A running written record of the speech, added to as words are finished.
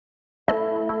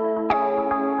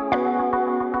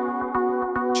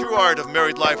true art of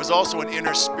married life is also an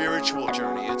inner spiritual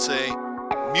journey. It's a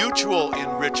mutual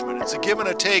enrichment. It's a give and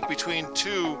a take between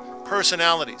two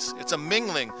personalities. It's a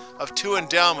mingling of two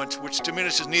endowments which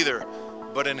diminishes neither,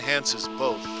 but enhances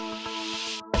both.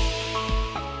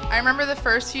 I remember the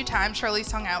first few times Charlise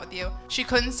hung out with you. She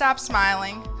couldn't stop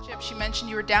smiling. She mentioned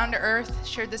you were down to earth,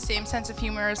 shared the same sense of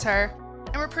humor as her,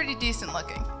 and were pretty decent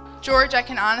looking. George, I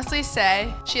can honestly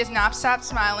say she has not stopped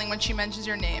smiling when she mentions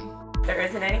your name. There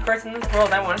isn't any person in this world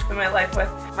I want to spend my life with.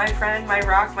 My friend, my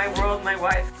rock, my world, my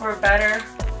wife. For better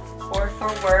or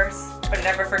for worse, but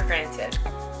never for granted.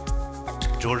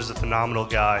 George is a phenomenal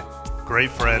guy, great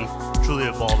friend, truly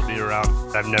a ball to be around.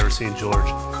 I've never seen George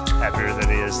happier than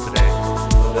he is today.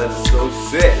 That is so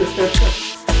sick.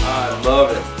 I love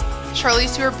it.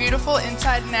 Charlise, you are beautiful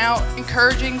inside and out,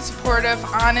 encouraging, supportive,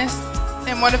 honest,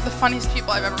 and one of the funniest people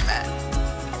I've ever met.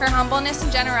 Her humbleness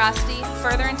and generosity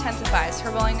further intensifies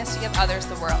her willingness to give others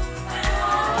the world.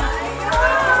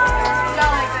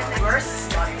 We're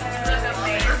stunning.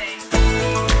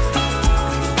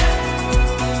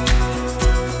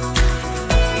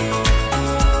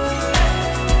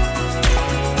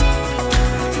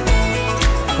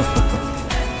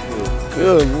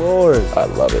 Good Lord. I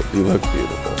love it. You look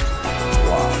beautiful.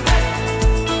 Wow.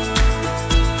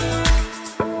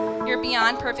 You're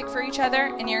beyond perfect for each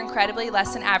other in your incredibly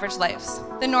less than average lives.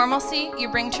 The normalcy you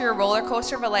bring to your roller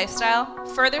coaster of a lifestyle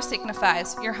further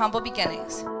signifies your humble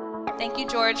beginnings. Thank you,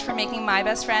 George, for making my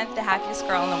best friend the happiest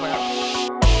girl in the world.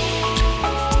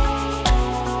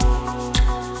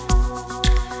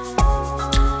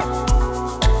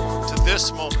 To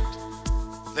this moment,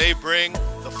 they bring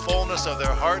the fullness of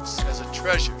their hearts as a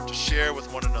treasure to share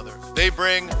with one another. They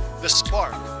bring the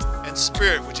spark and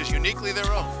spirit which is uniquely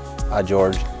their own. I,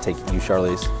 George, take you,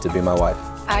 Charlise, to be my wife.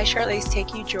 I, Charlise,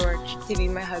 take you, George, to be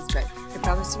my husband. I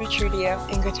promise to be true to you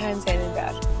in good times and in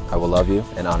bad. I will love you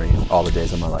and honor you all the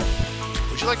days of my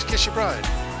life. Would you like to kiss your bride?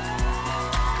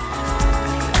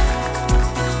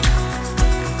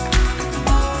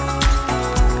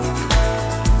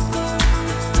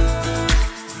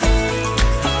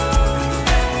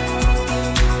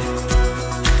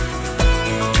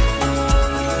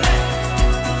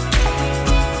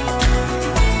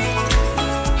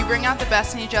 Bring out the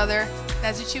best in each other, and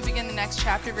as you two begin the next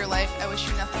chapter of your life, I wish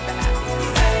you nothing but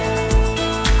happiness.